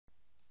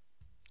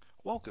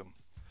Welcome!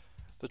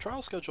 The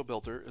Trial Schedule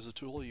Builder is a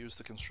tool used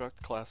to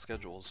construct class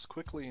schedules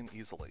quickly and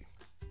easily.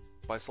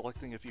 By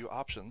selecting a few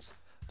options,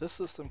 this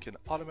system can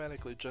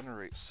automatically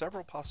generate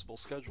several possible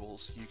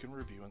schedules you can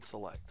review and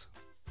select.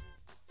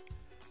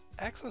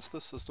 Access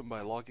this system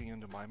by logging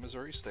into My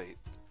Missouri State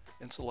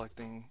and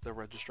selecting the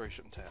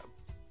Registration tab.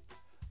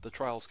 The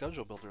Trial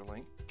Schedule Builder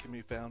link can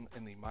be found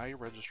in the My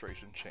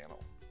Registration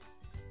channel.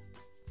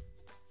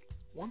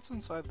 Once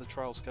inside the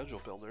Trial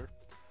Schedule Builder,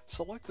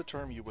 select the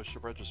term you wish to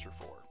register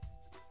for.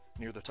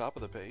 Near the top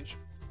of the page,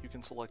 you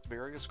can select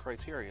various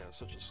criteria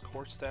such as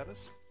course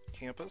status,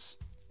 campus,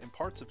 and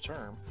parts of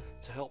term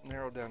to help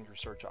narrow down your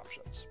search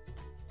options.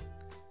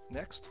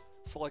 Next,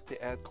 select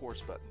the Add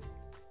Course button.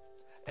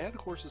 Add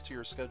courses to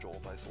your schedule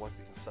by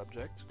selecting a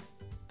subject,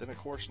 then a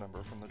course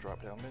number from the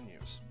drop-down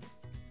menus.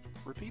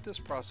 Repeat this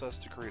process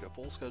to create a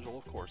full schedule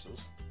of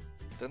courses,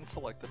 then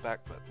select the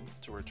Back button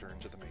to return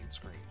to the main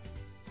screen.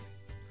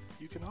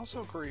 You can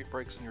also create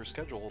breaks in your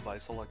schedule by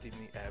selecting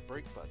the Add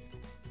Break button.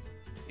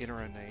 Enter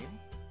a name,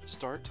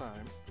 start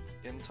time,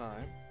 end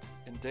time,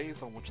 and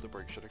days on which the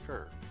break should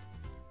occur.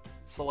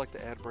 Select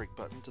the Add Break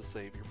button to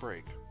save your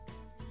break.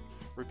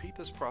 Repeat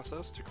this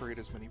process to create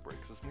as many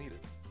breaks as needed.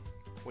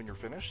 When you're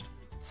finished,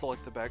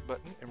 select the Back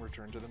button and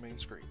return to the main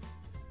screen.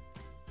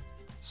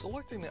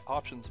 Selecting the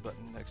Options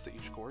button next to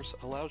each course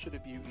allows you to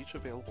view each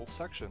available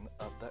section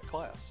of that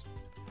class.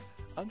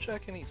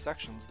 Uncheck any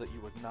sections that you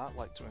would not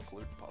like to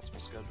include in possible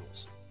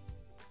schedules.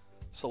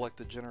 Select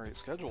the Generate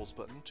Schedules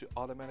button to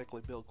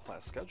automatically build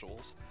class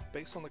schedules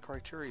based on the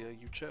criteria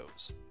you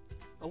chose.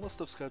 A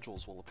list of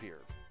schedules will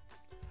appear.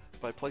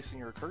 By placing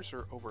your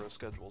cursor over a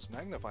schedule's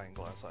magnifying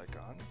glass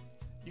icon,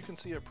 you can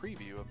see a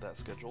preview of that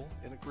schedule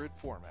in a grid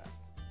format.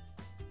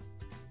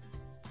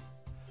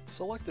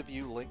 Select the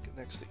View link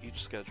next to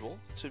each schedule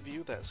to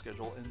view that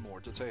schedule in more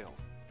detail.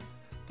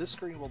 This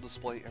screen will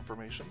display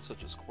information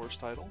such as course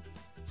title,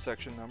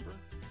 section number,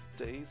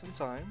 days and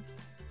time,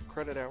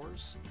 credit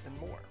hours, and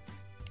more.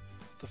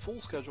 The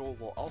full schedule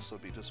will also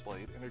be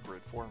displayed in a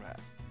grid format.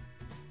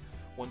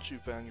 Once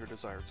you've found your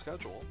desired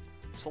schedule,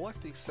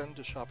 select the Send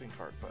to Shopping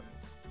Cart button.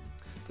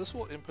 This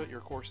will input your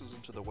courses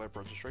into the web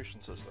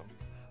registration system,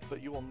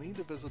 but you will need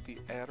to visit the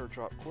Add or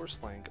Drop Course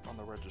link on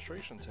the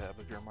Registration tab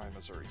of your My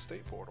Missouri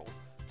State portal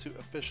to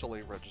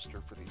officially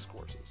register for these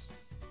courses.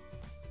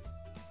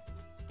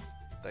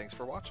 Thanks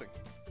for watching.